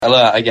Hello,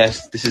 I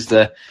guess this is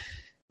the,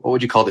 what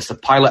would you call this? The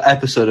pilot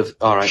episode of.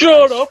 All right.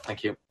 Shut up.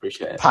 Thank you.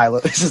 Appreciate it.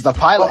 Pilot. This is the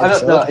pilot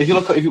episode. No, if you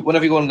look,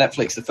 whenever you go on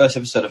Netflix, the first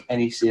episode of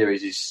any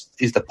series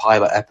is the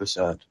pilot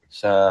episode.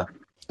 So.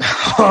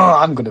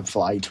 I'm gonna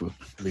fly to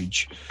a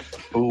bridge.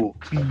 Ooh.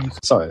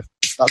 Sorry.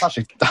 That's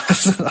actually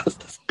that's not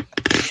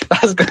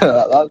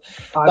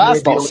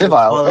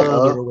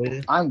civil.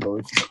 I'm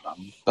going to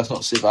That's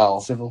not civil.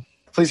 Civil.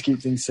 Please keep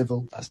things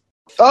civil.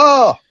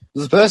 Oh,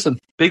 there's a person.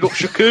 Big up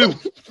Shaku.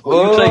 What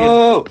Whoa.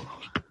 are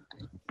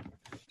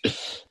you saying?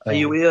 Are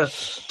you here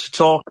to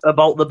talk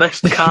about the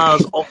best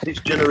cars of this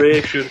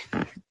generation?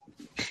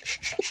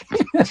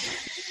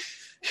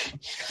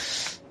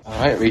 All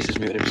right, Reese has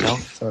muted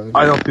himself. Sorry.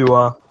 I hope you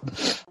are.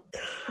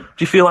 Do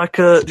you feel like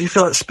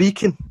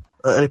speaking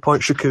at any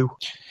point, Shaku?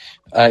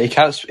 He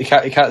can't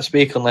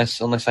speak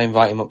unless I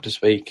invite him up to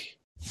speak.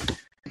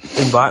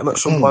 Invite him at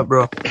some point,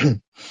 bro.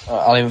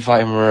 I'll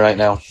invite him right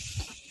now.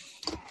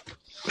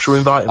 Should we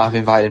invite him? I've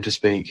invited him to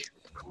speak.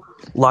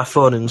 Live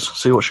phone-ins,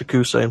 see what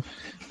Shaku's saying.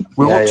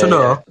 We want to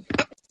know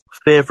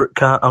favourite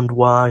car and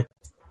why.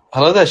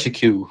 Hello there,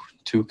 Shaku.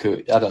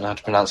 Tuku. I don't know how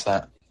to pronounce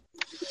that.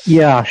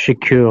 Yeah,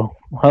 Shaku.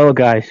 Hello,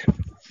 guys.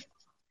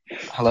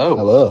 Hello.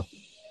 Hello.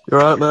 You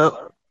alright, mate?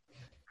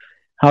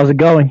 How's it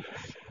going?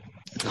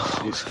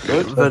 It's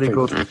good. Very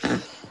good.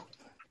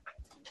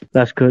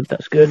 That's good.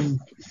 That's good.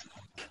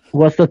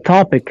 What's the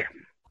topic?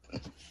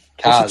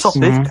 Cars. What's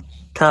the topic?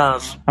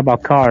 Cars.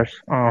 About cars.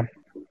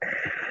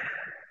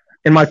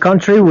 In my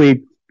country,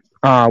 we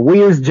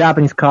use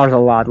Japanese cars a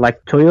lot,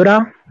 like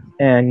Toyota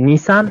and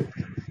Nissan.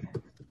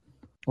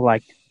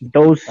 Like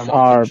those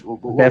are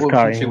best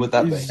cars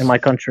in my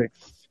country.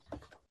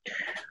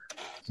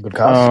 Good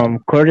cars.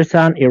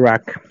 Kurdistan,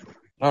 Iraq.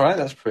 All right,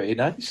 that's pretty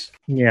nice.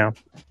 Yeah.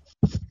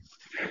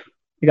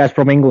 You guys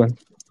from England?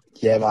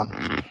 Yeah,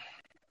 man.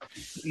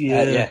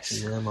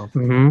 Yes. Yeah, man.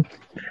 Mm-hmm.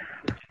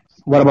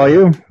 What about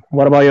you?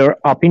 What about your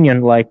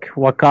opinion? Like,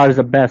 what car is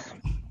the best?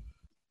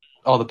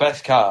 Oh, the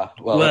best car.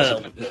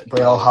 Well,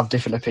 We all have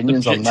different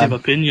opinions on Objective them.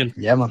 opinion.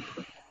 Yeah, man.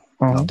 We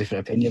Uh-huh. have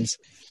different opinions.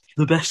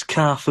 The best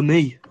car for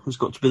me has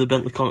got to be the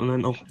Bentley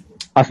Continental.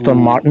 Aston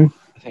Martin.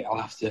 I think I'll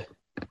have to.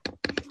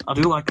 I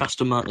do like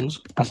Aston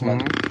Martins. That's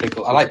pretty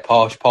cool. I like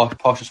Porsche.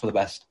 Porsche is for the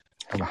best.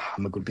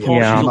 I'm a good Porsche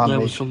Yeah. is up man. there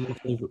mate. with some of my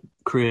favourite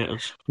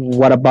creators.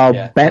 What about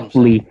Yeah,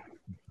 Bentley?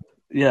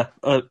 Yeah,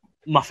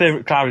 my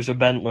favourite car is a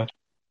Bentley.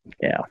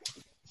 Yeah.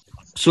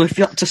 So if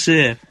you had to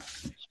say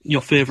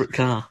your favourite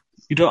car,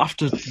 you don't have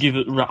to give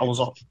it rattles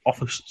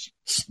off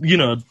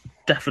a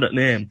definite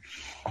name.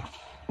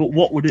 But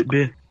what would it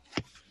be?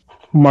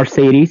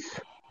 Mercedes.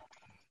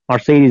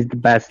 Mercedes is the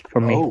best for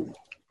me. Oh,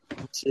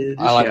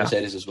 I like Yeah.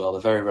 Mercedes as well.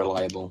 They're very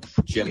reliable.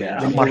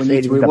 Genuinely. Yeah.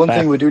 Mercedes is the One best.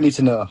 thing we do need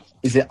to know,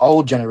 is it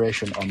old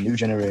generation or new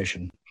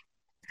generation?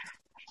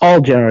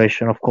 All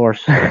generation, of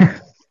course.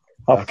 Of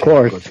Okay,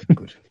 course.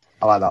 Good.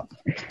 I like that.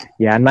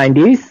 Yeah,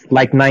 90s,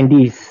 like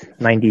 90s.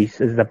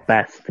 90s is the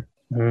best.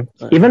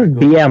 Even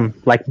BM,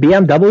 like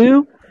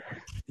BMW,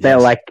 they're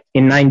like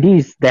in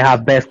 90s, they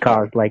have best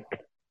cars, like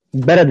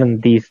better than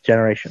these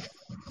generation.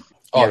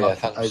 Oh, Yeah, yeah, I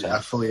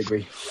 100%. fully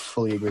agree.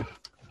 Fully agree.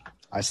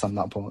 I stand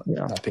that point,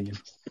 Yeah. that opinion.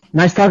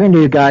 Nice talking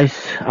to you guys.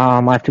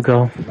 I have to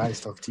go.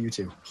 Nice talk to you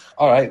too.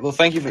 All right. Well,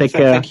 thank you for Take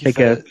care, Thank you take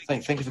care.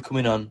 Thank you for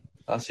coming on.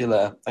 I'll see you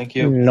later. Thank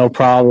you. No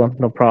problem.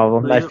 No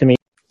problem. Nice to meet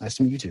you. Nice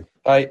to meet you too.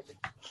 Bye.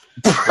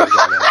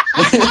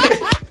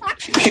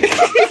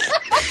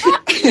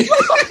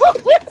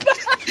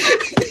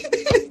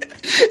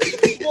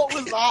 What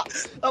was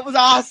that? That was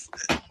ass.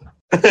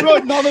 Bro,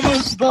 none of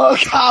us spoke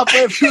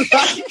halfway through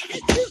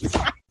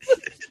that.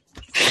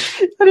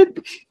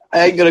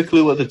 I ain't got a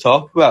clue what to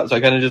talk about, so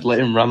I kind of just let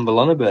him ramble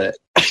on a bit.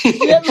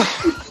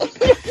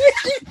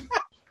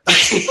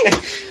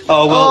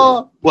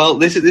 Well,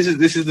 this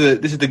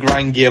is the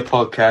Grind Gear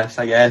podcast,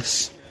 I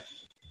guess.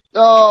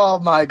 Oh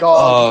my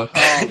god. Oh.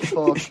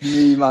 Oh, fuck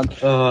me, man.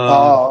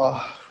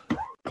 Oh.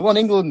 Come on,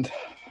 England.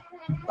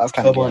 That's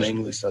kind of Come on, gay,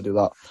 England. so I do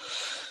that.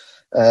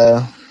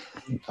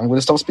 I'm going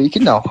to stop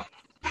speaking now.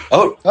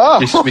 Oh,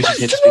 we should need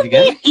to speak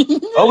again.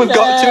 Oh, we've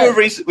got two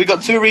Reeses.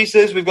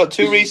 We've got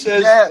two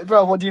Reeses. Yeah,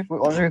 bro, what's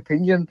your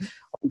opinion?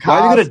 Why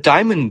have you got a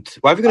diamond?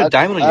 Why have you got a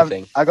diamond on your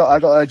thing? I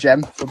got a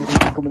gem for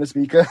becoming a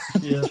speaker.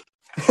 Yeah.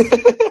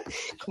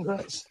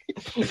 Congrats.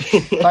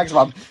 Thanks,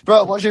 man.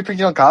 Bro, what's your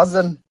opinion on cars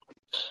then?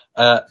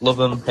 Love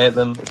them, hate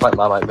them. It's like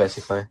Marmite,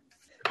 basically.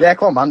 Yeah,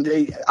 come on,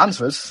 man.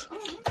 Answer us.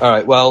 All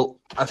right. Well,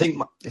 I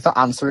think. It's not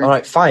answering. All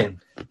right,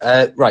 fine.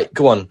 Right,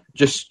 go on.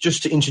 Just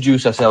to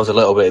introduce ourselves a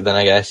little bit, then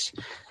I guess.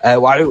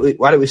 Why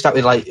don't we start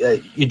with like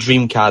your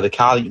dream car, the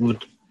car that you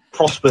would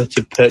prosper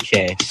to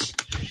purchase?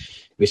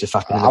 It's a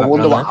fact. I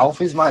wonder what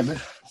Alfie's might be.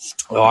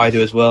 Oh, I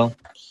do as well.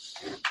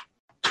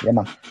 Yeah,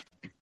 man.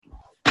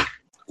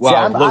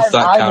 Wow, See, love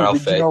that car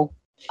outfit. original.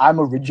 I'm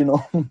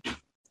original.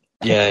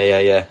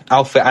 Yeah.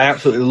 Outfit. I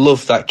absolutely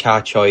love that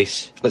car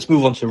choice. Let's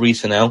move on to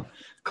Risa now.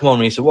 Come on,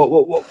 Risa.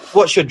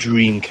 What's your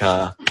dream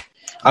car?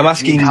 I'm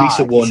asking Dream car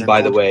Risa one, is a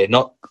by the good- way,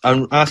 not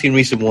I'm asking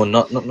recent one,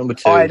 not number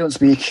 2. Oh, I don't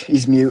speak.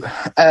 He's mute.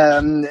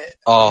 And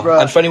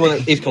for anyone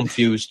that is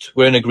confused,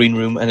 we're in a green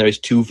room and there is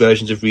 2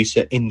 versions of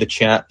Reset in the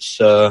chat,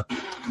 so...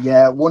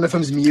 Yeah, one of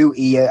them's mute.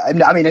 I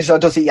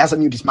don't think he hasn't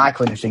muted his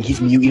mic or anything. He's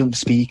mute, he don't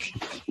speak.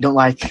 He don't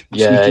like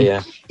speaking.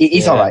 Yeah.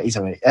 He's alright, he's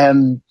alright.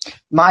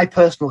 My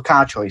personal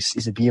car choice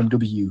is a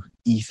BMW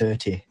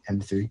E30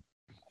 M3.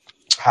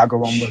 Can't go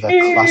wrong with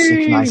a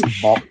classic,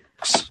 nice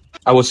box.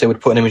 I would say we'd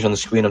put an image on the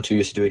screen. I'm too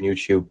used to doing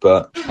YouTube,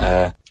 but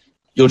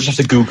you'll just have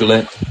to Google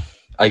it,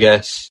 I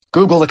guess.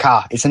 Google the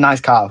car. It's a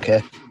nice car,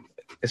 okay?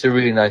 It's a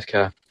really nice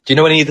car. Do you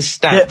know any of the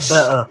stats,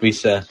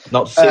 Risa?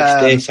 Not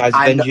 60, size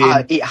of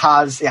engine? It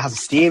has a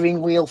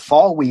steering wheel,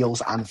 4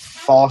 wheels, and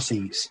 4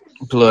 seats.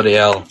 Bloody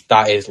hell,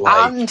 that is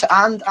like... And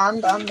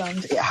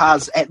it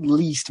has at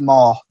least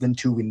more than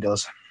 2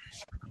 windows.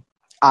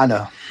 I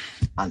know.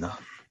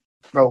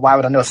 Bro, why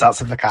would I know stats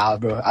of the car,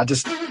 bro? I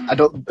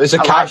don't... It's a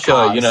car like show,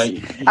 cars. you know.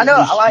 I know,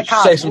 I like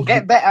cars. We'll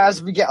get better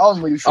as we get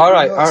on. All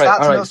right,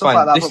 fine.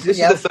 Like This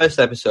is the first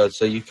episode,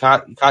 so you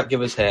can't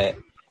give us hate.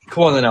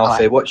 Come on then,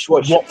 Alfie. Right.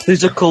 What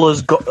physical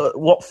has got?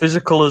 What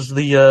physical has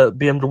the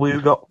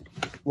BMW got?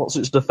 What's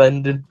its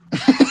defending?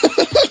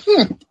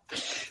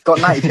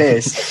 Got 90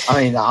 pace.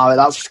 I mean,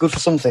 that's good for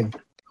something.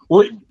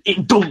 Well,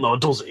 it don't though,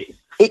 does it?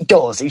 It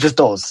does. It just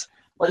does.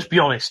 Let's be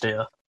honest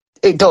here.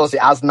 It does.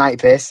 It has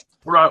 90 pace.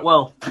 Right.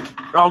 Well,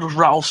 I'll just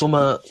rattle some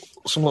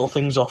little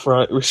things off.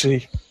 Right. We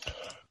see.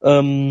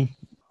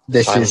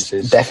 This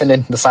is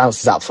deafening. The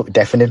silence is absolutely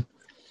deafening.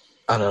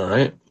 I know,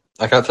 right?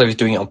 I can't tell if he's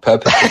doing it on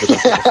purpose because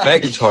it's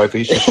effect or if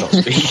he's just not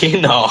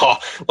speaking. No,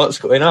 what's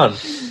going on?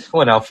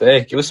 Come on,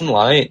 Alfie, give us some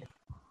light.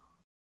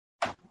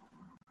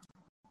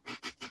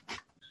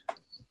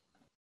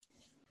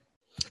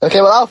 Okay,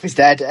 well, Alfie's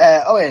dead.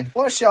 Owen,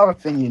 what's your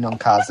opinion on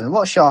cars and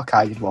what's your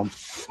car you'd want?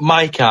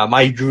 My car,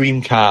 my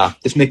dream car.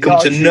 This may come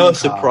to no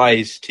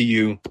surprise to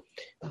you,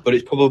 but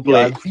it's probably...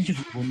 Yeah, we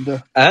just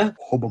wonder.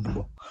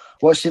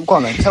 What's Go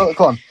on then,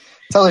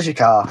 tell us your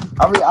car.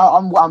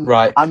 I'm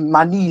right.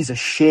 My knees are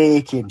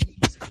shaking.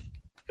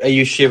 Are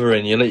you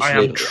shivering? You're literally...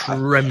 I am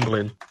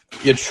trembling.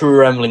 You're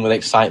trembling with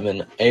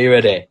excitement. Are you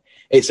ready?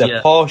 It's a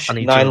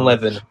Porsche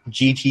 911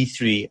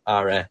 GT3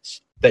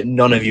 RS. Bet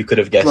none of you could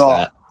have guessed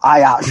that.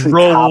 I actually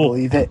can't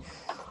believe it.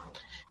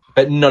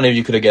 Bet none of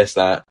you could have guessed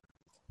that.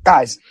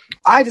 Guys,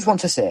 I just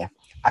want to say,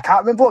 I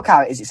can't remember what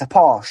car it is. It's a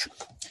Porsche.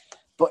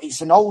 But it's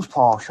an old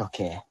Porsche,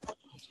 okay?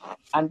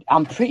 And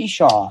I'm pretty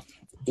sure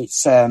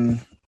it's...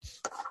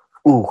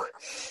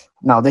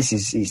 Now this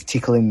is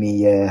tickling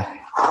me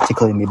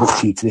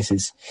butt cheeks.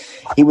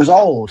 It was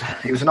old.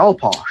 It was an old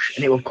Porsche,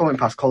 and it was coming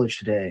past college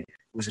today.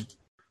 It was a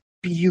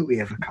beauty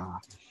of a car,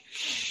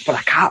 but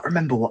I can't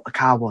remember what the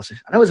car was. I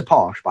know it was a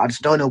Porsche, but I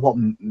just don't know what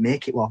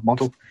make it was,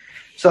 model.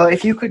 So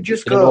if you could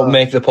just go... You know what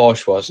make the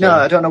Porsche was? No,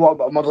 I don't know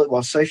what model it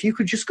was. So if you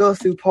could just go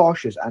through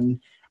Porsches,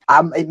 and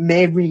it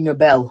may ring a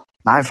bell.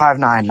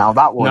 959. Now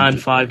that one.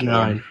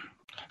 959.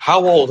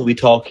 How old are we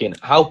talking?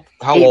 How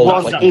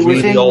old? Like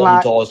really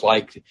old, or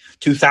like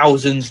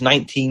 2000s,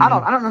 19? I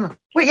don't know.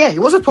 Wait, yeah, it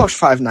was a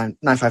Porsche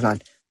 959.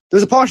 There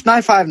was a Porsche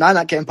 959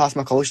 that came past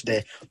my college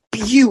today.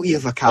 Beauty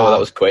of a car. Oh, that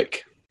was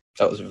quick.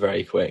 That was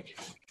very quick.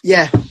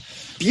 Yeah,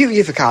 beauty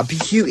of a car.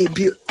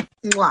 Beauty.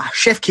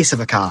 Chef kiss of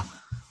a car.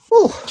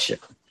 Oh,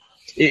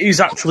 it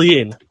is actually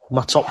in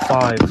my top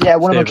 5. Yeah,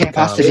 one of them came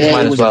past today.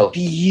 It was well.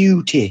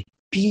 Beauty.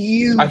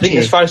 I think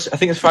as far as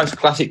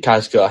classic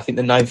cars go, I think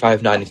the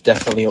 959 is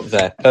definitely up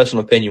there.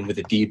 Personal opinion with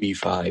the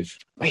DB5.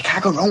 Well, you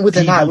can't go wrong with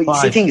the 9.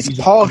 The thing is,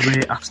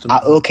 Porsche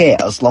are okay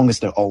as long as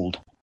they're old.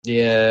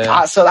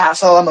 Yeah. So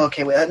that's all I'm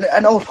okay with.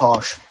 An old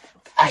Porsche,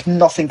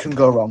 nothing can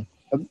go wrong.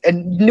 A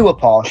newer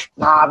Porsche,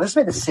 let's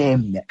make the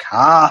same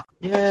car.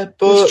 Yeah,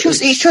 but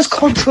it's just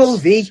Control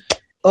V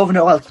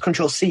over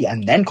Control C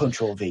and then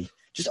Control V.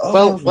 Just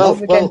well.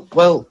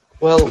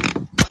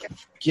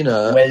 You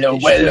know,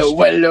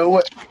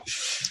 well.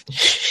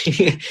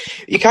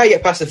 You can't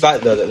get past the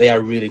fact though that they are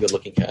really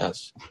good-looking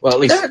cars. Well, at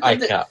least I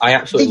can't. I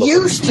absolutely. They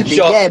used to be,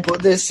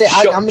 but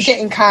I'm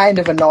getting kind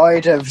of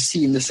annoyed of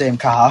seeing the same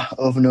car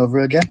over and over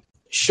again.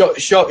 Sure.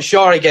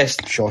 I guess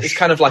it's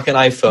kind of like an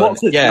iPhone.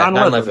 What's it,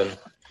 911.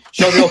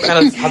 Sure, they all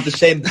kind of have the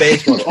same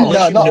base one.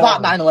 No, not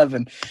that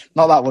 911.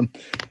 Not that one.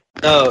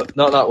 No,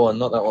 not that one.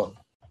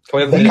 Can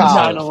we have the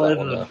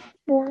 911? No.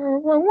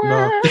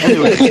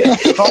 Anyway,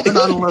 not the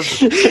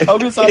 911. I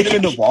was going to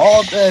in the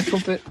war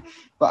trumpet,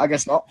 but I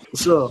guess not.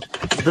 So,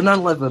 the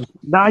 911,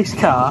 nice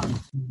car,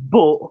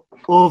 but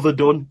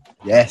overdone.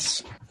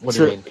 Yes. What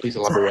do you mean? Please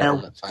elaborate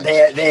on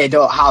that. They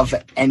don't have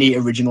any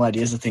original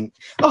ideas. I think.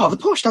 Oh, the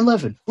Porsche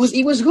 911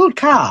 was a good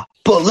car,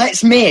 but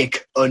let's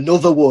make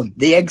another one,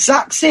 the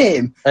exact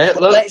same.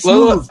 Let's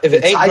move. If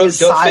it ain't broke, don't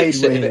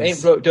sideways. fix it. If it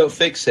ain't broke, don't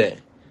fix it.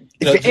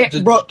 If it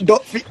ain't broke,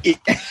 don't fix it.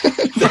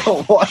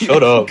 Bro,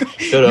 Shut up.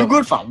 You're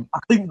good, fam. I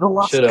think the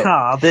last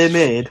car they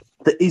made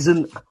that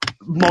isn't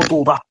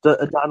modelled after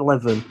a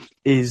 911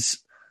 is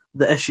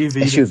the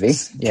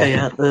SUV.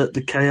 Yeah.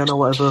 The Cayenne or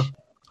whatever.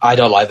 I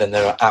don't like them.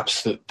 They're I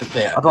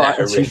don't like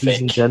SUVs in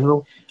horrific.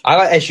 general. I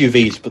like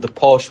SUVs, but the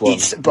Porsche one.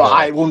 Bro,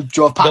 I won't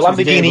drive past the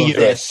Lamborghini with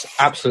the Urus,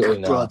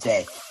 absolutely Bro, not.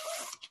 dead.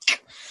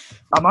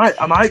 I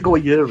might go a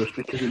Urus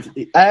because it's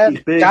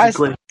basically... Guys,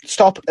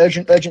 stop.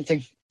 Urgent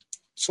thing.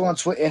 Someone on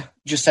Twitter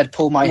just said,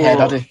 pull my hair,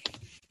 Daddy.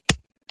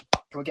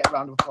 Can we get a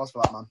round of applause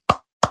for that, man?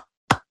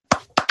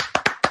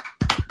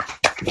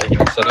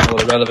 Yes, I don't know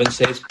what the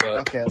relevance is, but...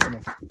 Okay, that's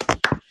enough.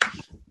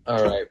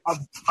 Alright.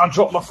 I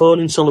dropped my phone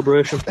in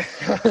celebration.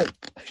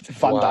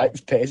 Van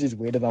Dijk's pace is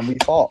weirder than we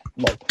thought.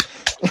 Lol.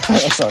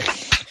 Sorry.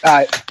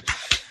 Alright.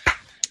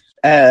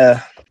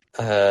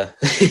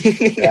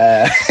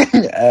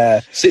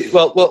 See,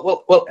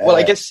 well,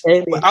 I guess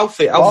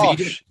Alfie,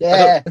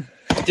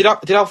 did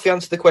Alfie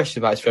answer the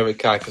question about his favourite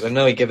car? Because I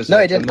know he gave us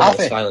he didn't. moment of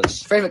Alfie,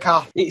 silence. favourite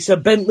car? It's a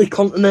Bentley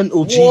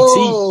Continental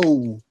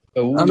GT.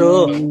 Whoa. I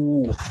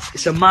know.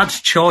 It's a mad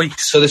choice.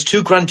 So there's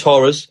 2 Grand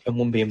Tourers and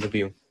 1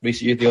 BMW.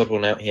 Reese, you're the odd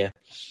one out here.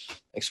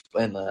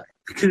 Explain that.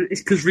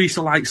 It's because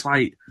Risa likes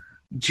like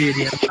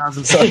JDM cars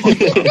and stuff.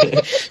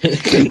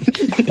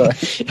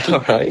 All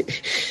right.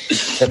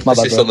 My bad,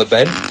 Emphasis bro. on the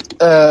Ben.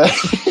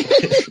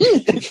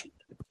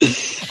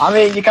 I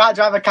mean, you can't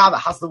drive a car that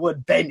has the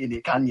word "bent" in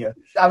it, can you?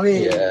 I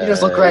mean, you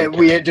just look great, you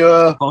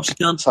weirdo. Of course you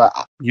can. Sorry,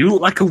 You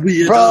look like a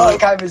weirdo. bro, you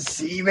can't even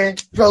see me.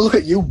 Bro, look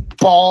at you,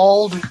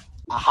 bald.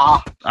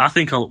 Aha. I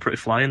think I look pretty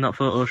fly in that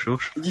photo,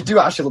 shush. You do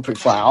actually look pretty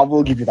flat. I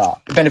will give you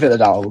that. Benefit of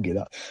the doubt, I will give you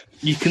that.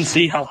 You can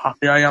see how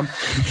happy I am.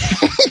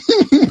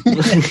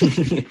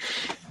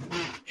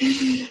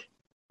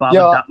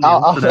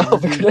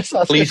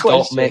 Please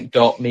don't make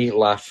me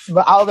laugh.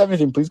 But out of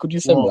everything, please could you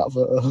send me that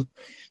photo?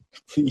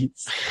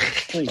 Please.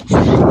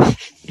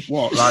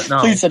 What, right now?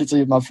 Please send it to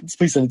me, man.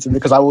 Please send it to me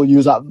because I will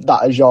use that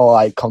as your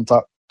like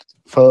contact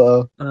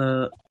photo.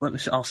 Let me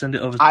see. I'll send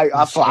it over. I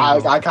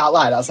can't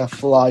lie. That's a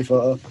fly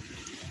photo.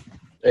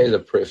 It is a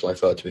pretty fly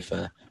photo, to be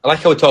fair. I like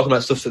how we're talking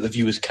about stuff that the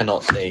viewers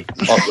cannot see.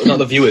 Or, not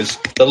the viewers,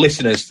 the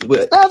listeners. No,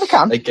 they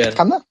can. Again.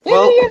 Can they?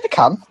 Well, Yeah, they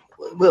can.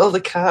 Well, they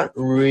can't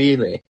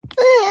really.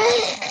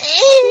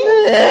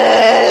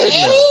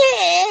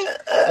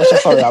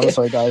 I'm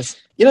sorry, guys.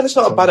 You know, that's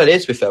not a bad idea,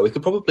 to be fair. We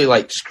could probably,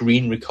 like,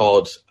 screen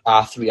record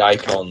our 3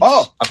 icons.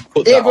 Oh, and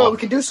put yeah, that bro, on. we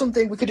can do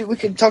something. We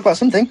can talk about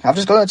something. I've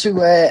just gone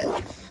to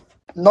a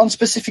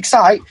non-specific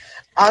site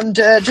and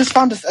just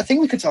found a thing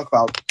we could talk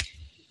about.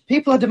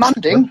 People are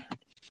demanding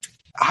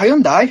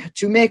Hyundai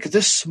to make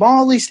the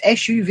smallest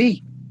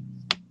SUV.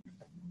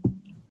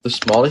 The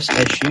smallest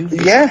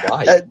SUV? Yeah,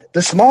 Why?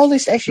 the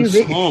smallest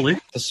SUV.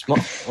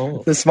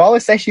 The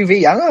smallest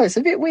SUV. I know, it's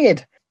a bit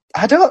weird.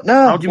 I don't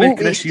know. How do you make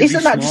an SUV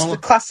Isn't that smaller?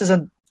 just classed as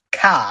a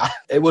car?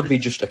 It would be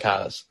just a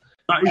cars.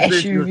 That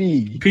is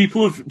SUV.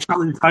 People have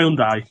challenged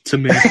Hyundai to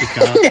make a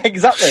car. Yeah,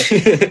 exactly.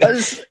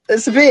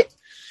 It's a bit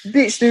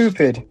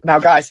stupid. Now,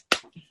 guys,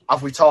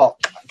 can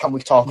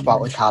we talk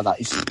about a car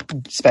that is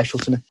special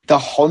to me? The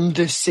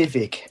Honda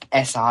Civic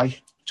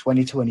SI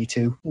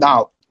 2022.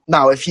 Now,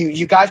 if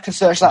you guys can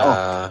search that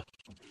up.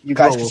 You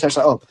guys can search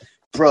that up.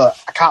 Bro,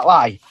 I can't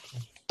lie.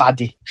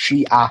 Baddie.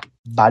 She are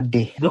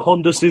baddie. The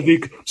Honda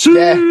Civic.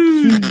 Yeah.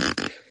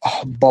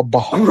 Oh,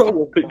 Bobo.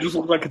 Roll up, it just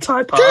looks like a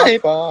Type R.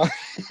 Type R.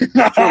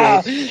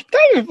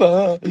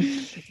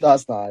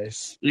 That's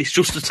nice. It's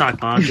just a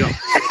Type R, John.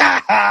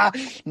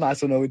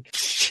 Nice one, Owen.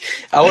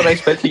 I wasn't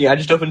expecting it. I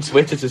just opened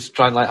Twitter to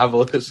try and like have a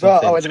look at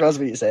something. I was about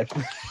to say.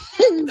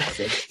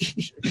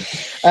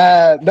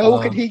 No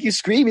one can hear you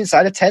scream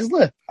inside a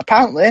Tesla.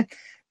 Apparently,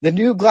 the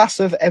new glass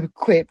of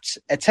equipped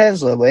a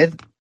Tesla with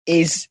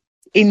is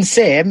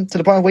insane to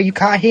the point where you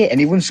can't hear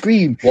anyone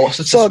scream. What's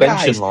the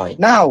suspension like?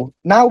 Now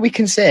we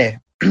can say,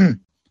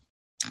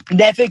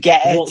 never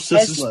get a What's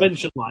Tesla. the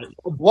suspension like?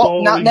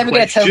 Never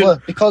get a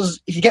Tesla, because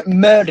if you get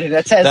murdered in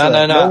a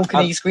Tesla, no one can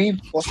hear you scream.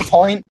 What's the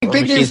point?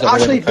 Big news,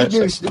 actually, big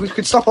news. We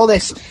could stop all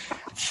this.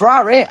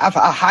 Ferrari are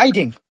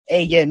hiding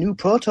a new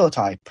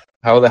prototype.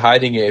 How are they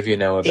hiding it if you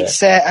know of it?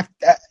 It's a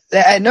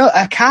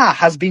car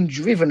has been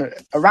driven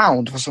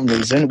around for some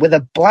reason with a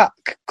black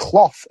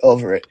cloth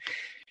over it.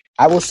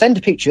 I will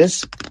send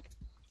pictures,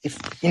 if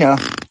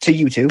to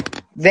you two.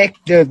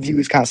 The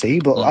viewers can't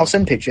see, but I'll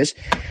send pictures.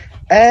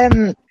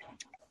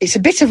 It's a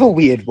bit of a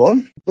weird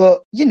one,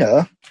 but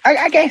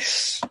I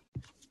guess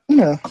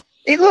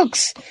it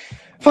looks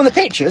from the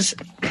pictures,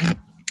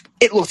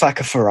 it looks like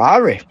a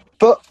Ferrari,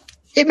 but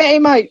it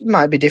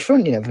might be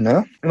different. You never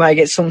know. We might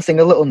get something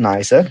a little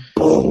nicer.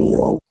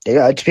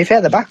 Yeah, to be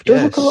fair, the back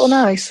does look a little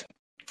nice.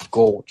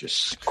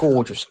 Gorgeous.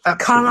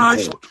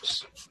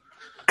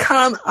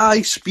 Can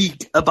I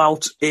speak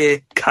about a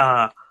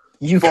car?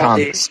 You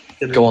can.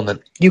 Go on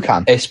then. You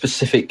can. A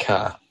specific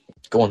car.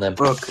 Go on then.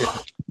 Okay.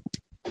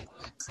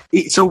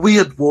 It's a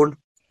weird one,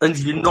 and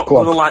you're not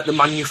going to like the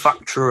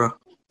manufacturer.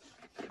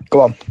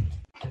 Go on.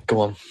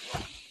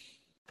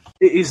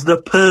 It is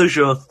the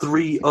Peugeot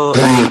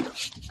 308.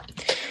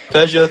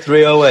 Peugeot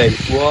 308.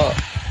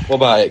 What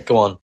about it? Go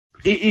on.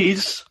 It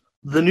is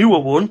the newer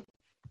one.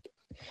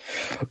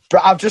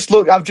 But I've just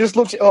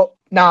looked it up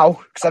now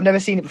because I've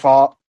never seen it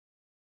before.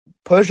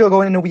 Peugeot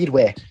going in a weird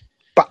way,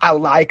 but I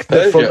like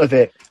the front of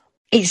it.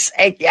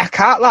 I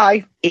can't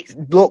lie,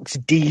 it looks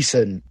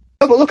decent.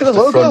 No, but look at the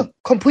logo. front.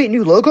 Complete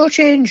new logo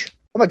change.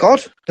 Oh my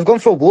god, they've gone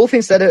for a wolf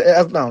instead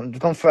of no, they've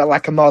gone for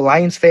like a more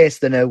lion's face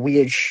than a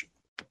weird,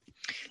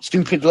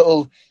 stupid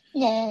little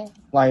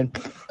lion.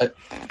 I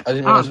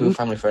didn't realise we were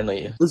family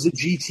friendly. There's a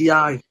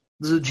GTI.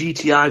 There's a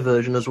GTI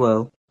version as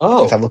well.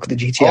 Oh, Let's have a look at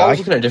the oh, I was GTI.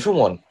 looking at a different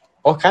one.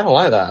 Oh, I kind of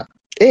like that.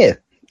 Yeah,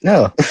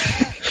 no,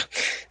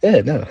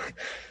 yeah, no.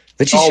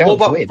 The GTI Oh, what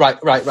about, weird.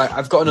 right.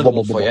 I've got another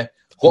one for you.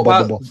 What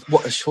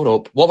about shut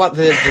up? What about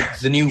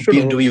the new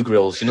BMW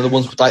grills? You know, the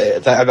ones that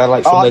are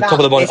like from the top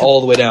of the bonnet all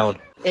the way down.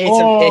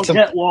 Hate 'em.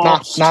 Get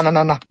lost.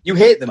 Nah. You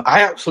hate them.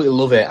 I absolutely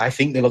love it. I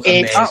think they look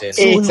amazing.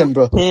 Hate 'em,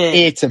 bro.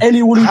 Hate 'em.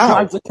 Anyone who How?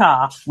 drives a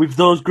car with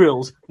those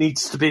grills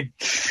needs to be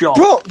shot.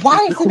 Bro, why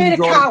have they Become made a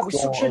car John with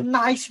such a Ford.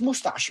 nice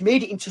moustache?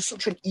 Made it into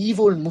such an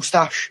evil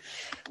moustache.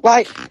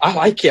 Like, I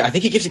like it. I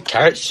think it gives it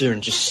character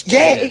and just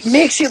yeah, it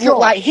makes it look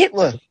like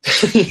Hitler.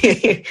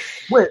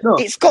 Wait, no.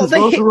 It's got 'cause the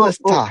those are Hitler all-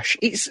 stash.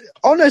 It's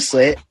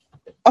honestly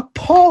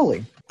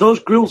appalling. Those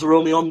grills are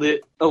only on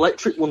the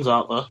electric ones,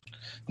 aren't they?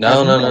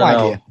 No.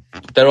 idea.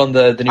 They're on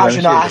the new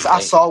Actually, no, M I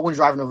series, saw one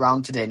driving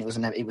around today, and it was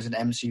an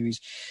M series.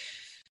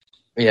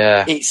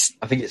 Yeah, It's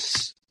I think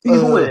it's.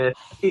 Either way,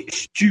 it's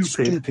stupid,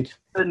 stupid.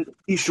 and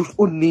it's just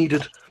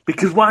unneeded.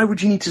 Because why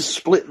would you need to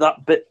split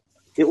that bit?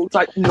 It looks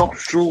like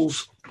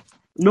nostrils.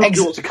 Nobody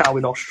wants a car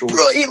with nostrils.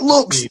 Bro, it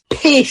looks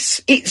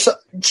piss. It's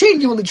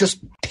genuinely just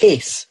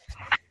piss.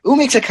 Who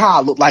makes a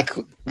car look like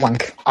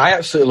wank? I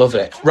absolutely love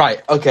it.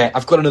 Right, okay,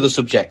 I've got another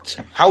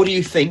subject. How do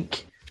you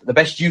think the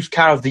best used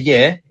car of the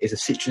year is a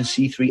Citroen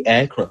C3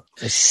 Aircraft?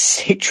 A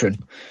Citroen.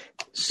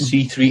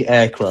 C3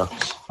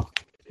 Aircraft.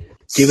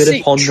 Give it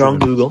a ponder on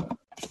Google.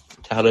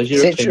 Tell us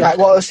your Citroen. opinion. Right,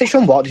 what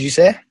Citroen? What did you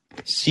say?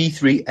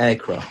 C3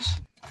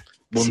 Aircraft.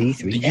 Won C3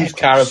 the used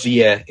car of the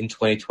year in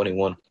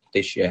 2021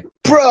 this year.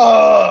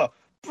 Bro,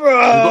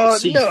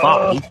 got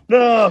C5.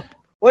 no.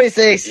 What is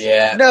this?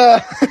 Yeah. No,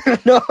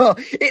 no.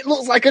 It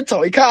looks like a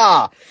toy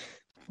car,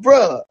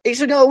 bro. It's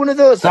one of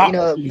those.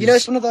 That,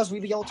 it's one of those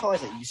really old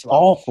toys that you used to have.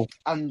 Awful.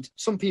 And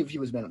some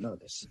viewers may not know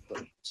this,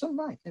 but some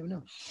might never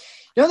know.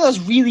 You know those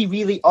really,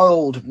 really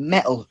old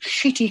metal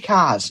shitty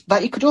cars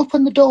that you could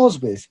open the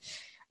doors with,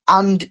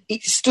 and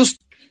it's just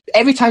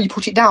every time you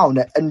put it down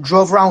and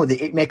drove around with it,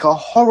 it make a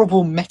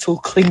horrible metal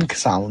clink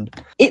sound.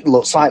 It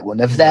looks like one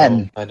of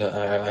them. I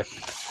don't.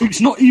 It's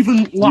not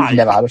even like You've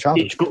never had a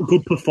childhood. it's got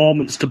good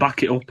performance to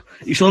back it up.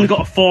 It's only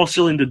got a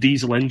 4-cylinder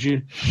diesel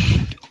engine.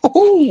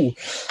 Ooh,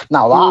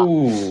 now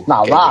Ooh,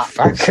 that get your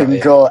facts can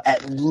right. go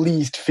at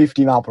least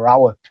 50 miles per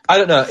hour. I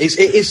don't know. It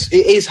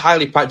is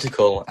highly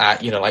practical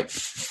at like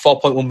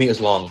 4.1 meters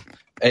long.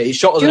 It's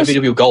shorter than a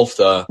VW Golf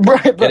though.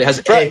 Right, And it has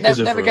acres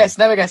of never room.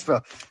 guess,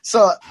 bro.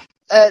 So,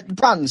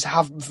 brands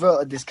have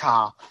voted this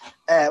car.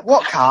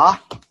 What car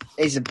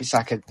is it's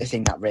like a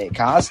thing that rate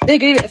cars? They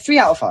gave it a 3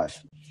 out of 5.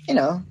 You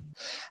know,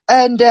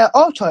 and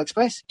Auto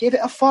Express gave it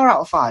a 4 out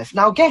of 5.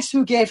 Now, guess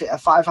who gave it a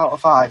 5 out of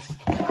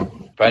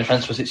 5? Brian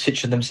Trance, was it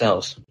Citroen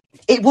themselves?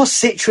 It was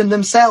Citroen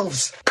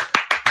themselves.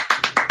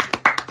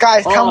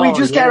 Guys, can we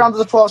just get a round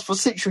of applause for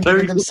Citroen Very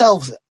giving good.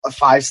 themselves a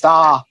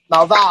 5-star?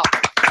 Now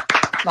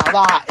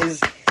that is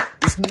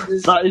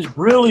That is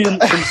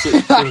brilliant from that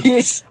Citroen.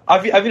 is.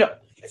 Have you not?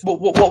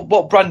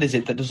 What brand is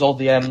it that does all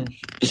the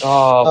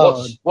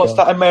what's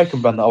that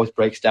American brand that always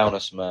breaks down or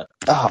something?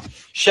 Oh,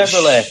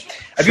 Chevrolet.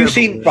 Have you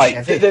seen?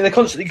 Right, they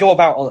constantly go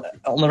about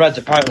on the Reds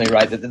apparently,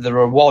 right? That they're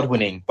award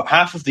winning, but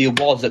half of the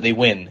awards that they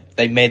win,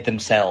 they made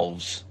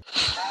themselves.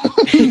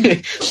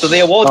 So they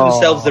award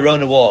themselves their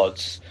own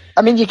awards.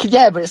 I mean, you could,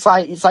 yeah, but it's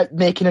like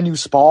making a new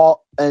sport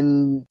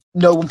and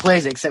no one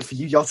plays it except for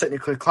you. You're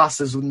technically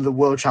classed as one of the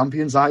world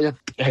champions, aren't you?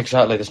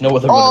 Exactly. There's no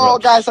other. Oh,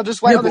 runner-up. guys, I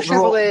just went on the but they've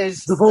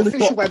Chevrolet's only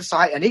official got-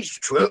 website and it's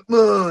Truck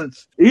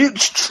Month.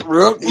 It's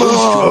Truck It's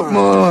Truck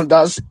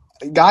Month.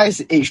 Guys,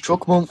 it's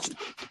Truck Month.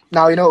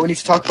 Now, you know what we need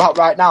to talk about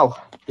right now?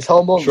 This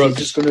whole month Trucks. is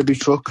just going to be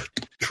trucks.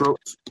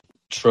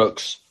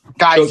 Trucks.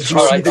 Guys, Trucks, did you see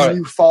alright, the alright.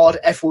 new Ford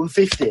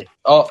F-150?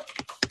 Oh,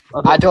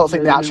 I don't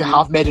think they actually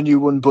have made a new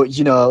one, but,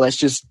 let's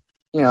just,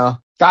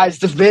 Guys,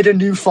 they've made a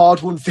new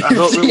Ford 150. I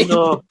don't really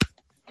know.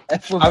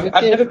 F-150.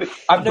 I've never been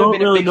I don't a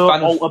really big know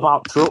fan all of.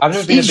 about trucks. I've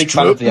never been a big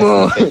fan of the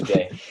Truck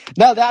F-150.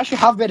 No, they actually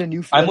have made a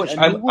new I'm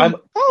a new one.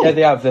 Oh. Yeah,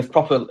 they have. They've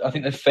I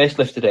think they've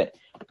facelifted it.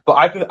 But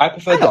I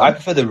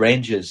prefer the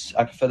Rangers.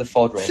 I prefer the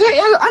Ford Rangers. 30,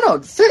 I know,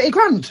 30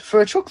 grand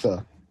for a truck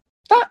though.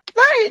 That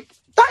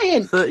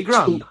ain't 30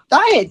 grand?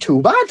 That ain't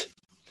too bad,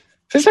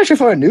 especially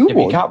for a new Yeah, but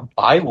you one. can't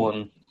buy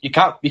one. You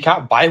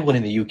can't buy one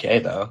in the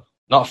UK though.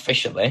 Not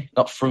officially.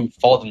 Not through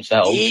Ford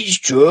themselves. It's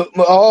true.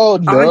 Oh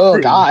no, I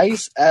think-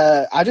 guys!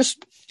 I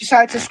just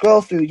decided to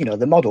scroll through,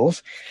 the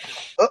models.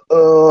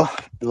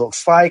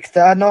 Looks like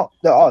they're not.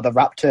 The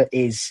Raptor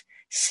is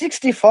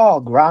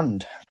 64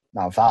 grand.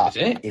 Now that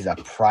Is it? is a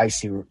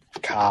pricey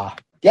car.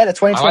 Yeah, the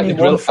I like the 2021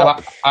 grill.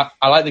 Ford.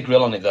 I like the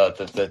grill on it though.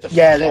 The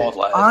Yeah, Ford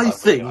letters. I really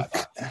think- like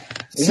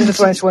that. This is the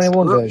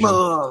 2021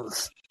 version.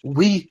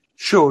 We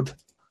should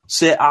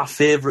say our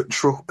favourite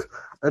truck.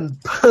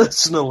 And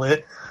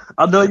personally,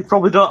 I know you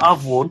probably don't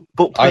have one,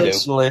 but I do.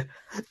 personally,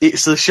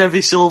 It's a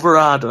Chevy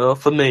Silverado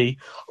for me,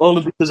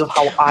 only because of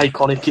how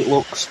iconic it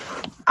looks.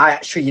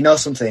 Actually, you know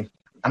something?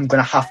 I'm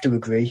going to have to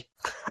agree.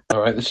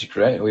 All right, this is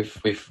great.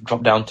 We've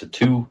dropped down to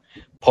 2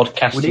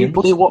 podcasts. We need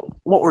bloody, what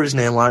were his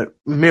name, like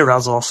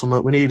Miraz or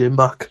something? We need him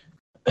back.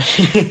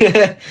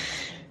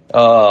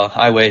 Oh,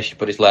 I wish,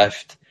 but he's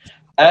left.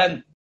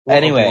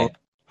 Anyway,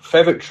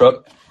 favourite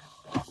truck.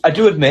 I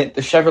do admit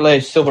the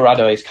Chevrolet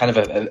Silverado is kind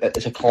of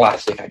it's a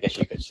classic, I guess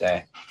you could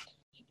say.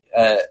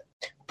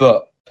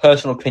 But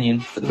personal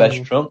opinion for the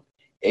best truck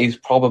is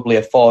probably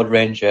a Ford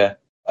Ranger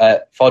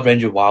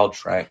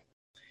Wildtrak,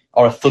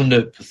 or a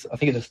Thunder. I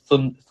think it's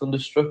a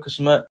Thunderstruck or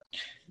something.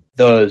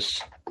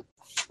 Those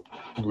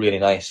really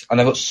nice, and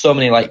they've got so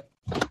many like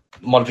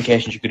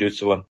modifications you could do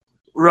to them.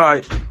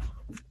 Right.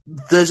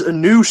 There's a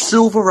new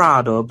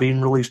Silverado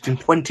being released in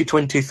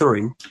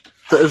 2023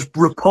 that has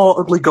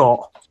reportedly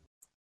got,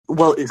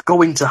 well, it's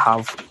going to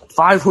have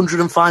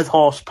 505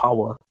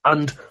 horsepower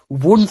and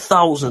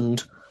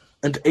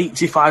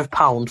 1,085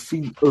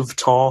 pound-feet of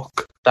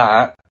torque.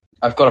 That,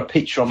 I've got a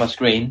picture on my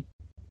screen.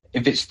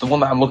 If it's the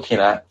one that I'm looking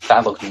at,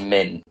 that looks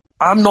mint.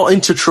 I'm not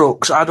into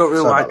trucks. I don't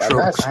really like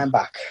trucks. I'm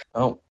back.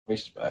 Oh,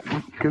 respect.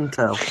 You can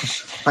tell.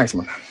 Thanks,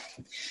 man.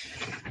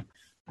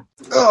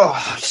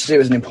 Oh, it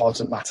was an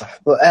important matter.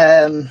 But,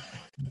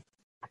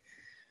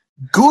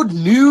 good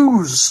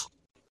news!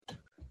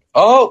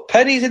 Oh,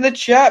 Penny's in the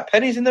chat.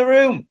 Penny's in the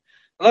room.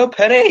 Hello,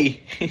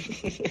 Penny.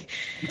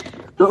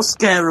 Don't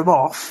scare him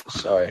off.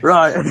 Sorry.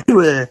 Right,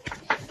 anyway.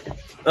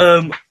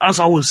 As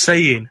I was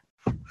saying,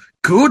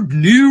 good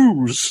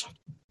news!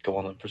 Go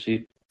on and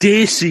proceed.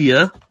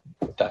 Dacia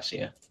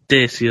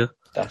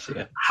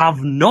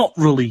have not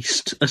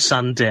released a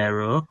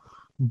Sandero,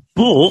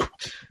 but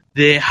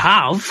they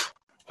have...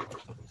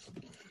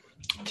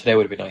 Today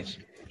would be nice.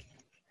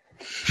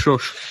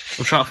 Shush.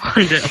 I'm trying to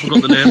find it. I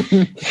forgot the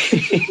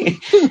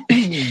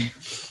name.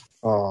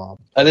 oh.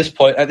 At this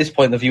point,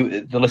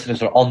 the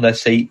listeners are on their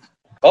seat.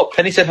 Oh,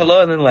 Penny said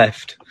hello and then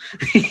left.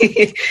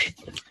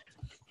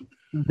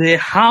 They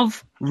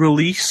have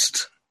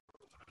released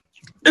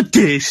a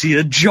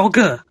Dacia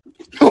Jogger.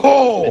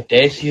 Oh! A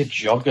Dacia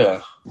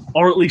Jogger.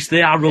 Or at least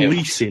they are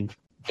releasing.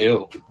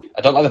 Ew.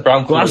 I don't like the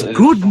brown colour. Well, that's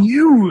good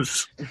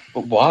news.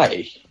 But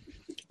why?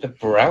 The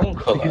brown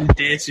colour.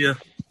 Dacia.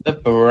 The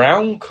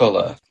brown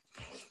colour.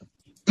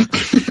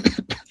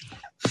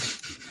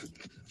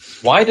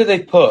 Why do they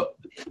put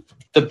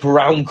the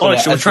brown colour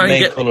Should we as try the main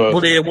and get colour?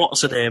 bloody,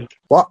 what's her name?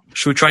 What?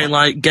 Should we try and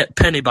like get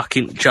Penny back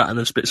in chatting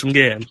and spit some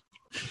game?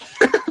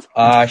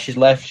 She's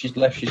left. She's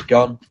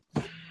gone.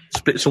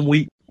 Spit some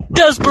wheat. Well,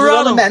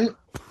 Desperado. it meant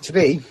to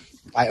be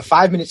like a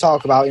 5-minute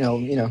talk about, you know,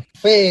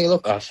 hey,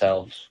 look,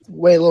 Ourselves.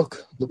 wait,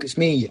 look, it's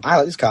me. I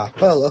like this car.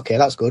 Well, okay,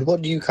 that's good.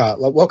 What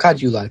car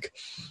do you like?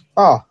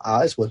 Oh,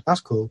 this one,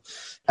 that's cool.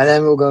 And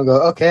then we're going to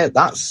go, okay,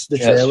 that's the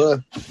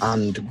trailer,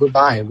 and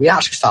goodbye. We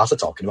actually started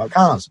talking about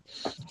cars.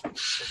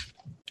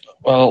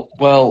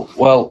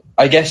 Well,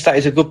 I guess that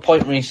is a good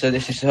point, Marisa.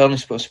 This is only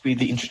supposed to be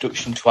the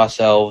introduction to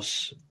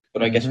ourselves,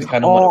 but I guess we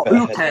kind of want to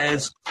who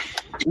cares?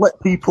 Let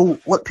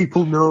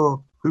people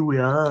know who we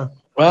are.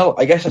 Well,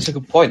 I guess that's a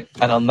good point.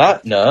 And on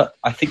that note,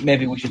 I think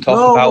maybe we should talk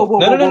about...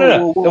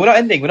 No, we're not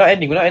ending. But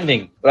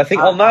I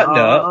think on that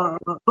note...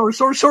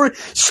 Sorry!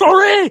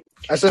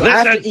 So I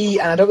have to eat,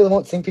 and I don't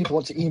really think people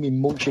want to eat me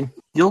munching.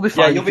 You'll be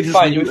fine. Yeah,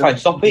 you'll be fine.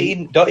 Stop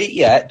eating. Don't eat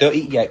yet,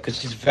 because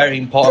this is a very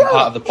important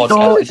part of the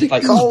podcast. This is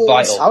like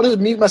vital. How does it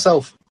mute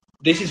myself?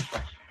 This is...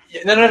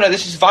 No.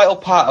 This is a vital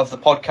part of the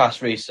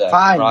podcast, Risa.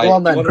 Fine, right? go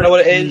on then. You want to know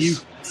what it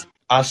is?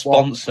 Our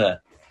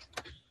sponsor.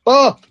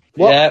 Oh!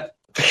 What? Yeah.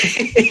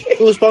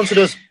 Who sponsored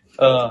us?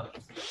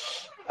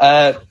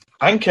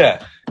 Anchor.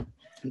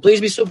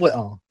 Please be Subway.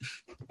 Oh.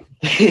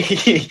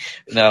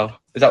 No.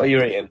 Is that what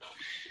you're eating?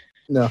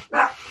 No.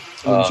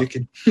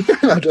 Chicken.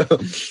 I don't know.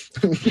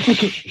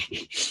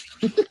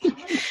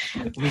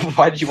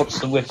 Why did you want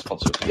Subway to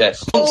sponsor us?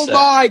 Yes. Oh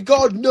my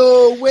God,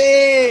 no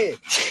way!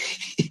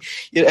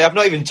 I've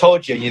not even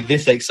told you, and you're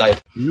this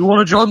excited. You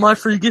want to join my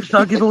free gift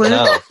card giveaway?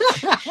 No,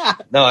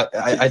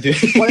 I do.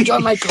 Want to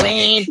join my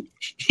clan?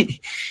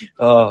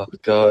 Oh,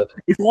 God.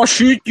 If I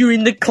shoot you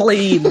in the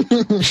clean.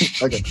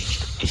 Okay.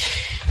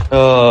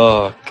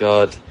 Oh,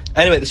 God.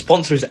 Anyway, the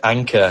sponsor is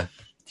Anchor.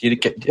 Have you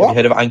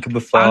heard of Anchor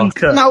before?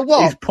 Anchor. Now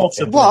what? Is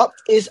possible. What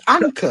is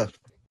Anchor?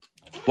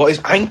 What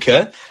is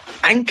Anchor?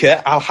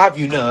 Anchor, I'll have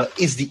you know,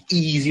 is the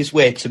easiest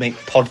way to make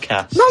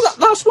podcasts. No,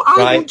 that's what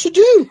I want to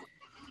do.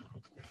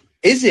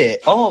 Is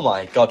it? Oh,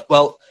 my God.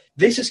 Well,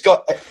 this has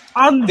got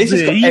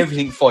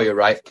everything for you,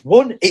 right?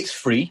 1, it's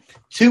free.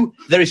 2,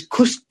 there is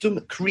custom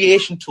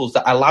creation tools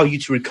that allow you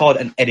to record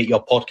and edit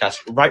your podcast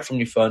right from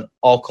your phone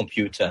or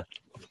computer.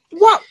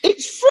 What?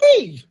 It's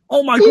free!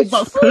 Oh my God,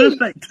 that's free.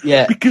 perfect.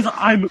 Yeah. Because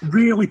I'm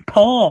really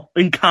poor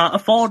and can't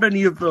afford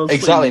any of those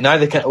Exactly. things.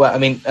 Neither can... Well, I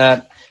mean...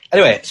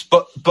 Anyway,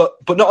 but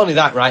not only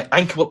that, right?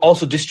 Anchor will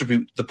also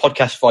distribute the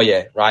podcast for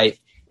you, right?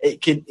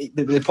 It can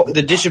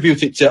they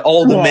distribute it to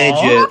all the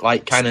major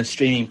like kind of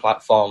streaming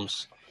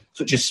platforms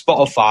such as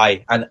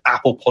Spotify and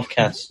Apple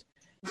Podcasts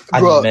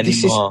and Bro, many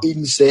this more. is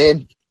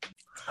insane.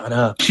 I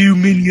know. 2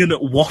 million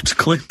watt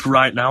clip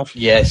right now.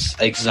 Yes,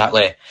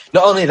 exactly.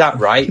 Not only that,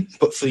 right,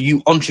 but for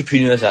you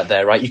entrepreneurs out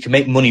there, right, you can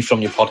make money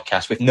from your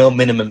podcast with no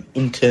minimum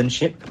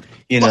internship,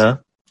 you know?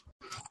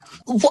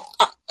 What?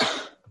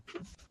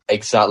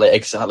 Exactly.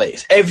 It's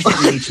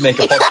everything you need to make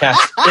a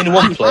podcast in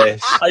one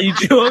place. Are you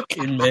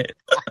joking, mate?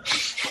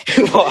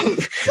 What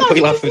are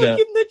you laughing at?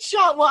 In the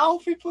chat, what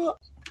Alfie put?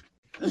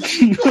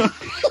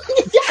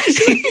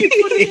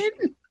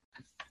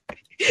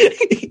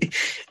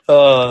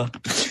 Oh,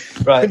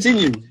 right.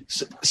 Continue.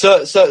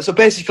 So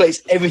basically,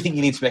 it's everything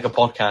you need to make a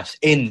podcast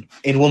in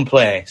one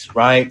place,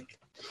 right?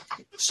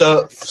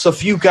 So for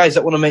you guys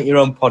that want to make your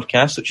own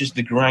podcast, such as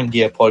the Grand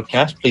Gear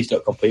podcast, please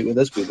don't compete with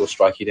us. We will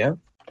strike you down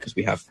because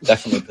we have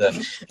definitely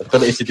the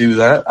ability to do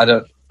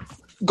that.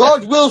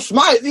 God will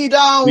smite thee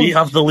down. We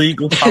have the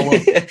legal power.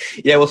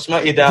 Yeah, we'll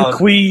smite you down. The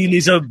Queen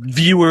is a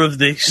viewer of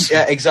this.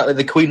 Yeah, exactly.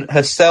 The Queen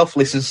herself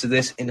listens to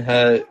this in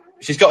her.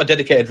 She's got a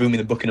dedicated room in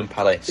the Buckingham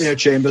Palace. In her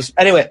chambers.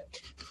 Anyway,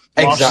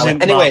 exactly.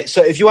 Washington Anyway, Park.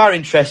 so if you are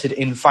interested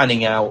in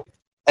finding out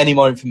any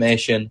more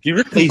information, You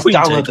reckon please Queen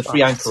download takes the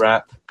free baths? Anchor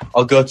app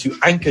or go to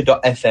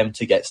anchor.fm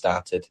to get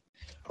started.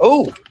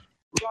 Oh,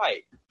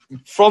 right.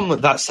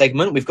 From that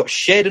segment, we've got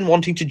Shaden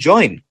wanting to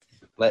join.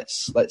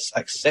 Let's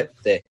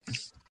accept this.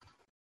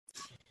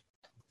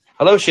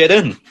 Hello,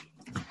 Shaden.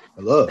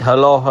 Hello.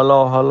 Hello.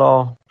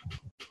 Hello.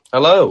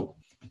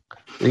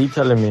 What are you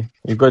telling me?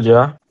 You good,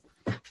 yeah?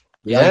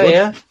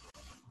 Yeah.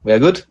 We are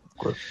good.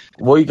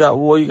 What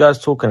you guys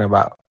talking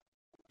about?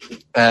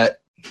 Our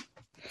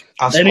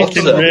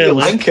Anything sponsor,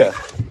 really. Anchor,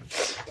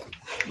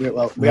 We are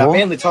What?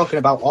 mainly talking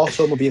about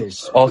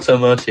automobiles.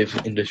 automotive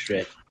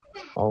industry.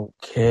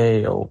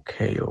 Okay.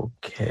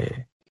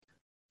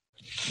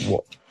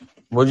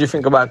 What do you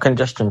think about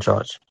congestion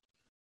charge?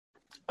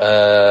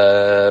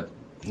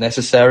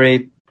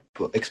 Necessary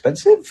but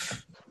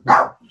expensive.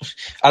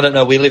 I don't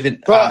know. We live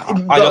in. I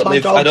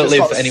don't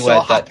live anywhere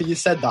so happy you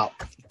said that.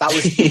 That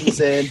was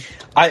insane.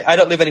 I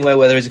don't live anywhere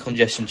where there is a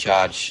congestion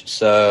charge,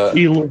 so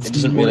He loves it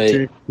doesn't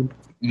really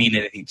mean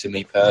anything to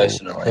me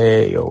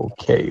personally.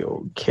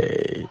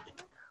 Okay.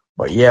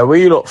 But yeah, where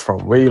you lot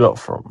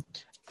from?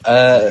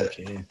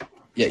 Okay.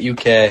 Yeah,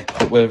 UK,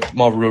 but we're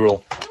more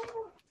rural.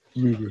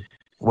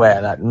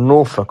 Where, like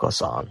Norfolk or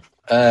something?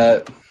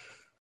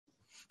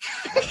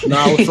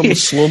 Now from the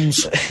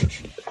slums.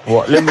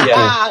 What, Liverpool?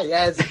 Yeah.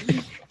 Yes.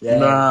 Yeah.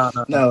 Nah.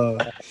 No.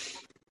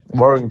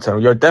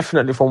 Warrington. You're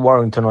definitely from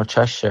Warrington or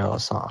Cheshire or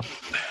something.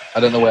 I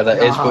don't know where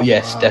that is, but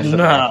yes, definitely.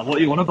 Nah, what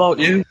you want about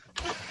you?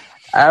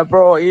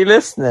 Bro, are you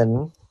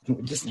listening?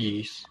 Just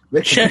Yes.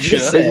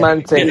 Cheshire. Big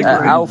man thing.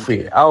 Yeah.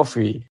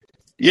 Alfie.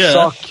 Yeah.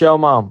 Suck your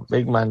mum.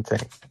 Big man thing.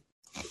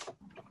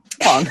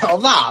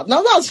 Oh,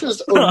 no, that's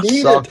just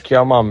unneeded. Suck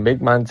your mum.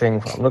 Big man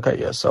thing, fam. Look at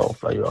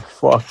yourself. Like you're a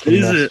fucking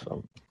Is mess, it?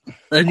 fam.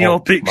 And your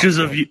pictures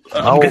of you.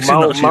 I'm Man, guessing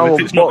that's you. If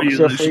it's not box you,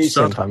 your then it's face just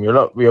in, sad. fam. You're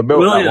built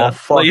Will like ya? one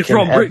fucking Like you're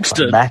from head,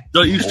 Brixton. fam. Back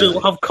Don't you and still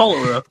forth. have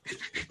cholera?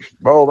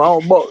 Bro, man,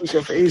 will box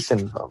your face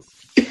in, fam.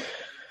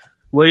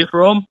 Where you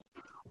from?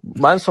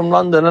 Man's from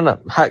London,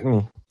 innit?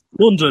 Hackney.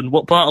 London.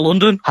 What part of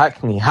London?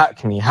 Hackney.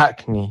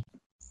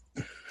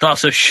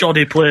 That's a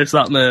shoddy place,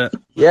 that, mate.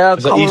 Yeah,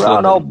 Is that come East around,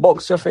 London? I'll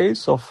box your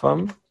face off,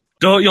 fam.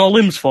 Don't your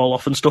limbs fall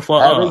off and stuff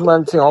like Big that?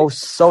 man thing, I'll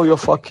sell your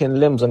fucking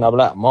limbs on the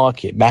black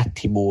market,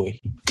 batty boy.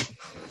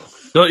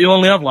 Don't you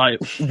only have, like,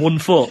 1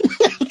 foot?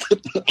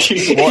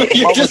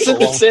 You just said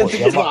the same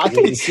thing as what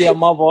I You see a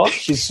mother?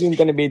 She's soon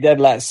going to be dead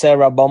like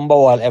Sarah Bumbo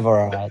or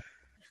Everard.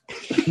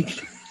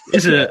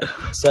 Is it?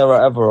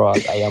 Sarah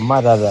Everard, I am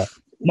mad at that.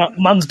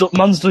 Man's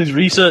done his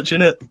research,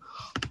 innit?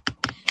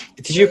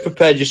 Did you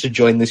prepare just to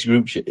join this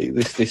group?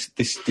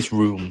 This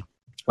room?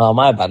 Oh,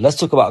 my bad. Let's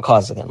talk about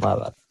cars again, my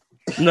bad.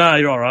 Nah,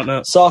 you're alright,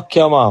 mate. Suck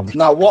your mum.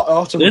 Now, what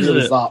automobile Isn't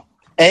is it? that?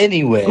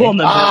 Anyway, Go on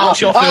then, mate. What's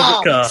your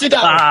favourite car? Sit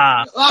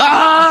down.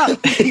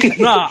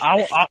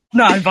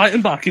 Nah, invite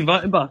him back. I'm all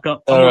ready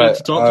right,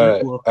 to talk all to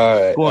right, him. all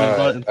right, Go on, all invite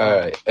right, him. all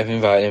right. I've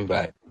invited him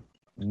back.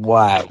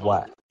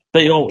 Why?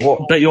 Bet you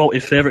all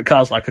his favourite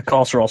car's like a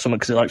Corsa or something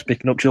because he likes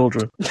picking up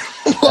children.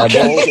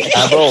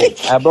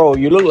 Bro,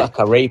 you look like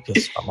a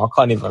rapist, fam. I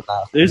can't even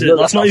laugh. Is You it?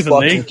 look That's like not a even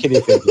me. fucking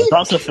kiddie figure.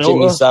 That's a Jimmy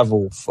filter.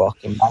 Savile,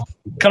 fucking batty.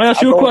 Can I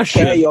ask you a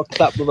question? Care your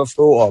clap with a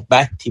filter,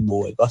 batty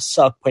boy. Got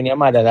suck when you're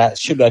mad at that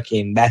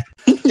sugarcane batty.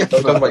 Don't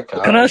talk about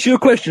cars. Can I ask you a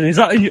question? Is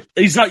that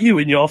you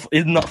in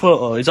that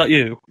photo? Is that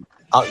you?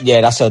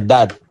 Yeah, that's your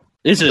dad.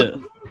 Is it?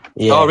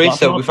 Yeah. Oh,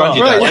 Risa, we found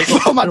you. Right, Dad. yeah,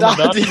 from my dad.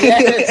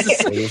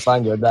 Yes. You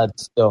find your dad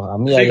still.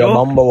 I'm There here, you your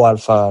go. number one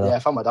father. Yeah,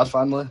 from my dad's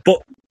family.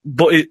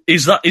 But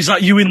is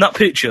that you in that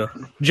picture?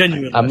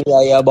 Genuinely? I'm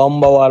here, your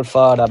number one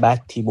father,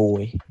 batty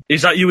boy.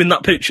 Is that you in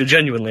that picture?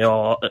 Genuinely,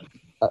 or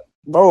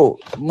Bro,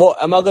 what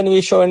am I going to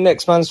be showing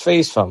next man's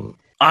face from?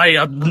 I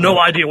have no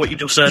idea what you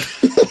just said.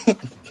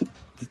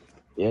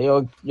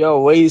 Yeah, you're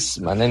a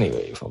waste man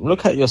anyway. Fam.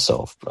 Look at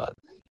yourself, blood.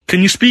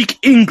 Can you speak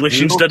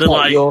English Look instead of at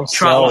like yourself.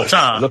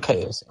 tra-la-ta? Look at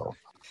yourself.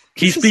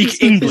 Can you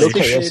speak English? Look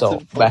at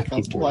yourself, back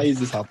Podcast. boy. Why is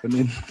this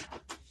happening?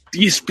 Do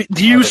you I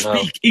don't know.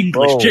 speak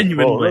English Bro,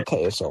 genuinely? look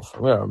at yourself.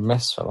 We're a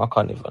mess, fam. I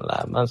can't even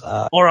lie. Man's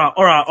All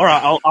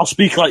right. I'll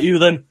speak like you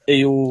then.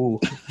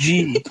 Ayo,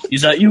 G,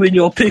 is that you in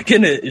your pick,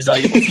 innit? Is that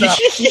your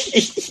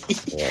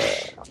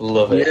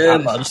Love it. Yeah,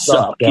 man,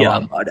 suck, yeah,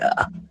 mother.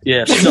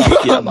 Yeah,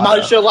 suck, yeah,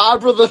 mother. Mashallah,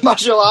 brother,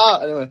 mashallah.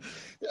 Anyway.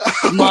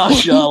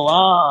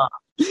 Mashallah.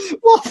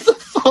 What the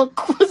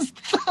fuck was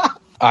that?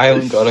 I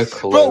haven't got a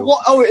clue. Bro,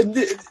 what? Oh,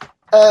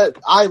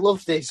 I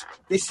love this.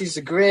 This is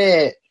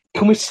great.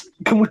 Can we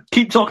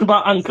keep talking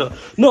about Anchor?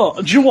 No,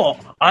 do you know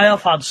what? I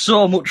have had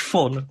so much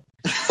fun.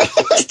 They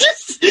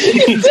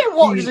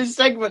watch this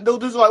segment, they'll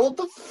just like, what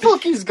the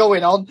fuck is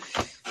going on?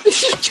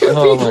 This is two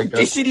Oh people my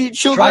God. dissing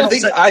each other.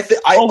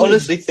 I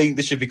honestly think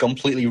this should be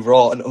completely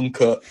raw and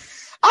uncut.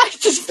 I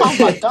just found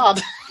my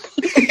dad.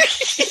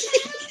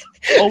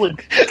 Owen,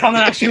 can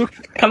I ask you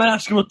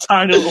a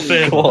tiny little Go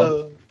favour?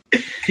 on.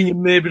 Can you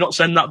maybe not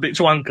send that bit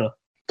to Anchor?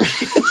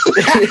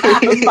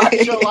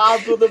 Mashallah,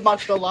 brother,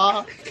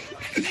 mashallah.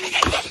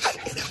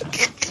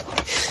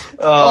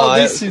 Oh,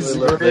 this is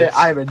great.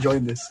 I'm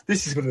enjoying this.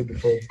 This is going to be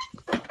fun.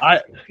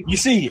 You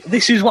see,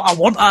 this is what I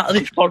want out of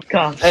this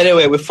podcast.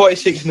 Anyway, we're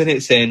 46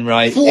 minutes in,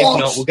 right? What?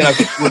 If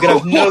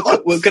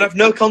not, we're gonna have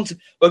no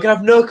content. We're gonna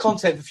have no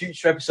content for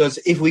future episodes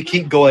if we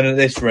keep going at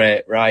this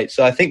rate, right?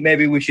 So I think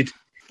maybe we should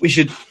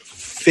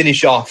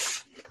finish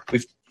off.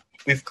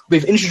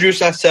 We've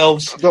introduced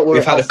ourselves. Don't worry,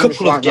 We've had I'll a couple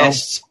finish right of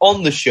guests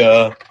on the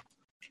show.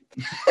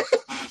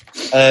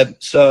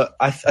 So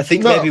I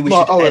think maybe we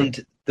should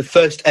end the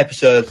first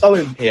episode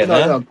here.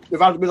 No. We've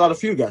had a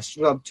few guests.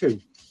 We've had two.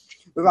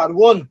 We've had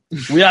one.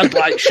 We had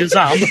like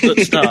Shazam at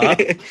the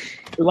start,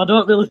 who I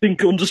don't really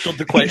think understood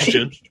the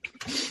question.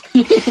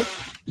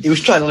 He was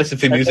trying to listen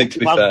for music, to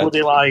be fair.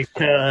 Bloody, like,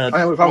 We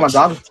found my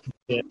dad.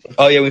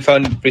 Oh yeah, we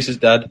found Reese's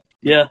dad.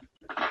 Yeah.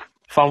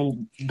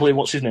 Found,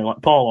 what's his name,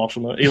 like Paul or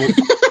something.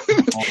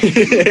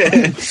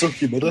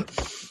 Suck your mother.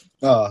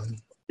 Oh.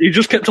 He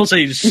just kept on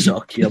saying,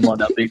 suck your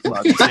mother, big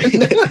man.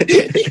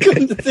 He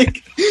couldn't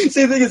think.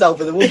 See, the thing is,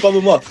 Alfred, the one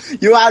problem was,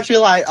 you actually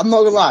like, I'm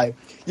not gonna lie,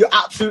 you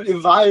absolutely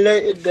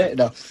violated it.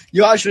 No,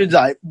 you actually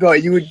like, bro,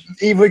 you were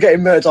either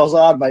getting murdered or so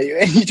hard, mate,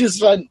 and you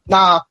just went,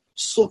 nah,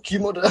 suck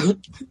your mother.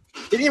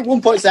 Did he at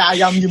one point say, I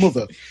am your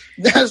mother?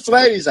 I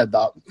swear he said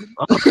that.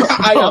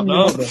 I am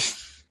your mother.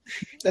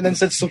 And then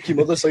said, suck your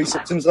mother, so he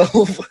sucked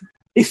himself.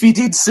 If he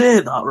did say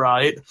that,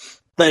 right,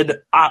 then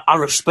I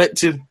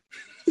respect him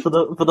for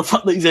the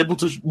fact that he's able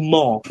to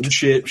morph and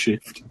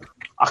shapeshift.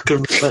 I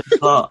can respect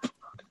that.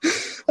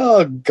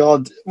 Oh,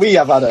 God. We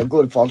have had a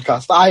good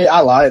podcast.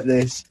 I like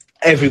this.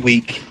 Every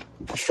week,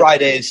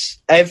 Fridays,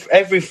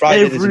 every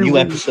Friday, there's a new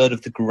episode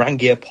of the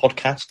Grangia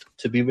podcast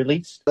to be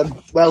released.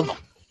 Well,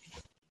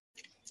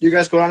 you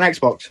guys go on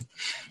Xbox?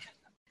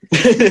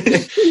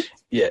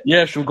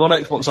 Yeah, should we go on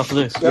Xbox after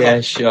this?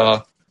 Yeah,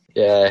 sure.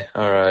 Yeah,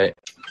 alright.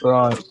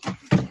 Right.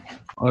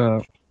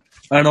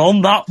 And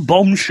on that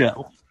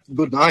bombshell,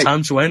 Good night.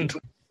 time to end.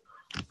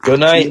 Good See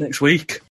night. you next week.